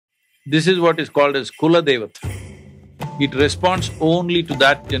This is what is called as Kula Devata. It responds only to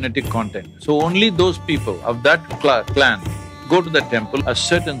that genetic content. So only those people of that clan go to the temple. A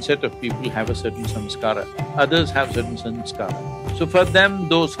certain set of people have a certain samskara, others have certain samskara. So for them,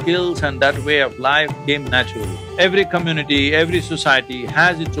 those skills and that way of life came naturally. Every community, every society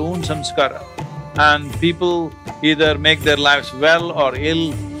has its own samskara, and people either make their lives well or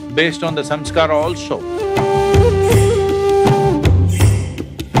ill based on the samskara also.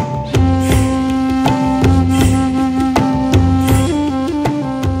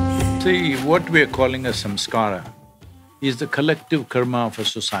 See, what we are calling a samskara is the collective karma of a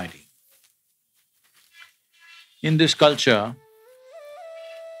society. In this culture,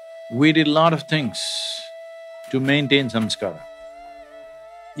 we did a lot of things to maintain samskara.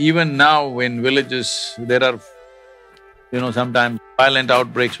 Even now in villages, there are, sometimes violent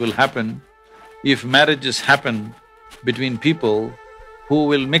outbreaks will happen. If marriages happen between people who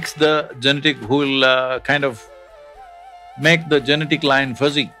will mix the genetic… who will kind of make the genetic line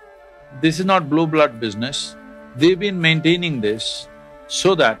fuzzy, this is not blue blood business. They've been maintaining this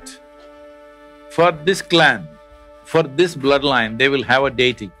so that for this clan, for this bloodline, they will have a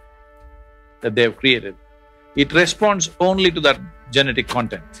deity that they have created. It responds only to that genetic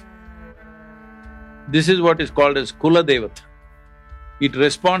content. This is what is called as Kula Devata. It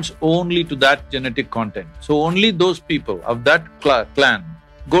responds only to that genetic content. So only those people of that clan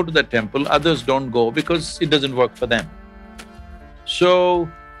go to the temple, others don't go because it doesn't work for them. So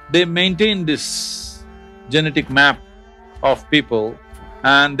they maintain this genetic map of people,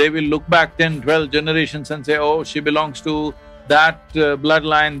 and they will look back 10, 12 generations and say, oh, she belongs to that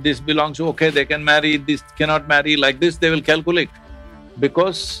bloodline, this belongs to… okay, they can marry, this cannot marry, like this they will calculate.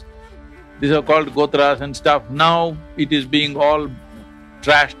 Because these are called gotras and stuff, now it is being all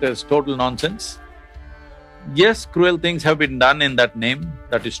trashed as total nonsense. Yes, cruel things have been done in that name,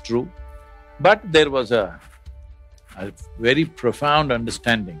 that is true, but there was a very profound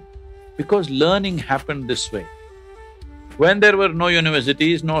understanding, because learning happened this way. When there were no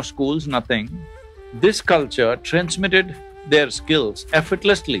universities, no schools, nothing, this culture transmitted their skills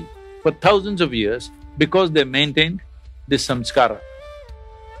effortlessly for thousands of years because they maintained this samskara.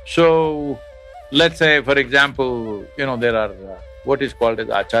 So, let's say for example, there are what is called as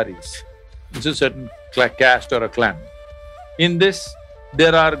acharyas. It's a certain caste or a clan. In this,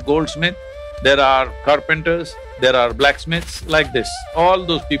 there are goldsmiths, there are carpenters, there are blacksmiths, like this, all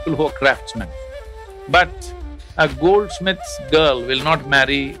those people who are craftsmen. But a goldsmith's girl will not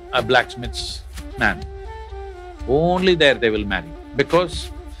marry a blacksmith's man. Only there they will marry, because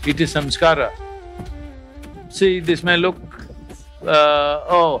it is samskara. See, this may look,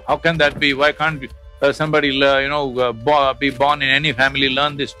 oh, how can that be? Why can't somebody be born in any family,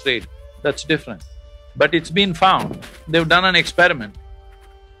 learn this trade? That's different. But it's been found, they've done an experiment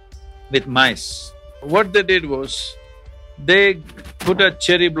with mice. What they did was, they put a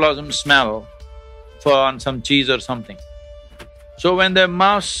cherry blossom smell on some cheese or something. So when the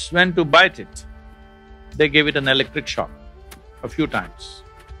mouse went to bite it, they gave it an electric shock a few times.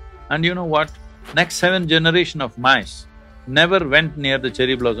 And you know what? Next 7 generations of mice never went near the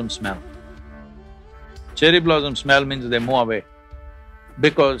cherry blossom smell. Cherry blossom smell means they move away,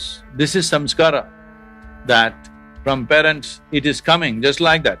 because this is samskara, that from parents it is coming just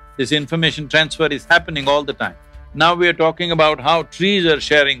like that. This information transfer is happening all the time. Now we are talking about how trees are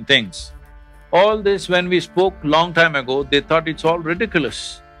sharing things. All this, when we spoke long time ago, they thought it's all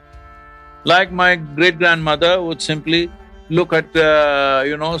ridiculous. Like my great-grandmother would simply look at,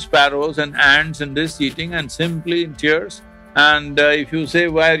 sparrows and ants and this eating, and simply in tears, and if you say,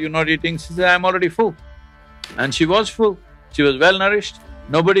 why are you not eating? She says, I'm already full. And she was full, she was well nourished.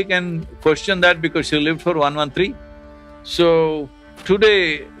 Nobody can question that because she lived for 113. So,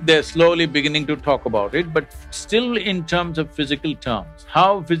 today they're slowly beginning to talk about it, but still in terms of physical terms,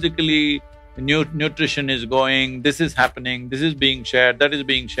 how physically nutrition is going, this is happening, this is being shared, that is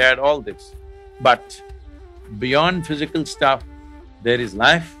being shared, all this. But beyond physical stuff, there is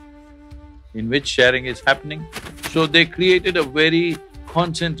life in which sharing is happening. So they created a very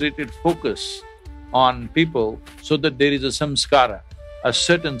concentrated focus on people so that there is a samskara. A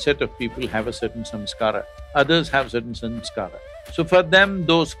certain set of people have a certain samskara, others have certain samskara. So for them,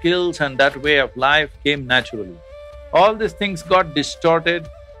 those skills and that way of life came naturally. All these things got distorted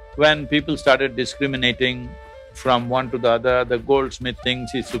when people started discriminating from one to the other. The goldsmith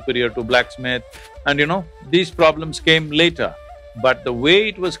thinks he's superior to blacksmith, and these problems came later. But the way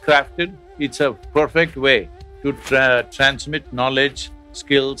it was crafted, it's a perfect way to transmit knowledge,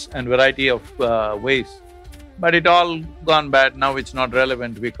 skills and variety of ways. But it all gone bad, now it's not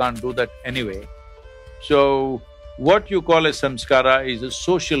relevant, we can't do that anyway. So, What you call a samskara is a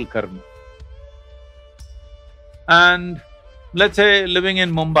social karma. And let's say living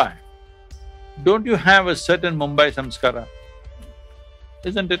in Mumbai, don't you have a certain Mumbai samskara?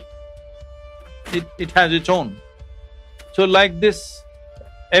 Isn't it? It has its own. So like this,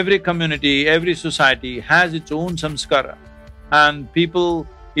 every community, every society has its own samskara, and people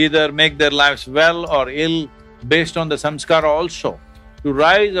either make their lives well or ill based on the samskara also. To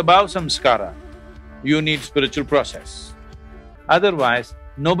rise above samskara, you need spiritual process. Otherwise,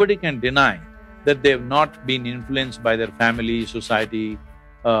 nobody can deny that they've not been influenced by their family, society,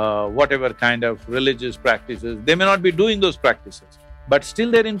 whatever kind of religious practices. They may not be doing those practices, but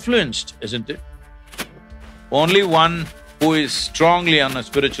still they're influenced, isn't it? Only one who is strongly on a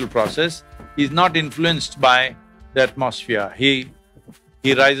spiritual process is not influenced by the atmosphere, he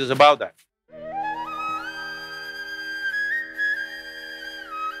rises above that.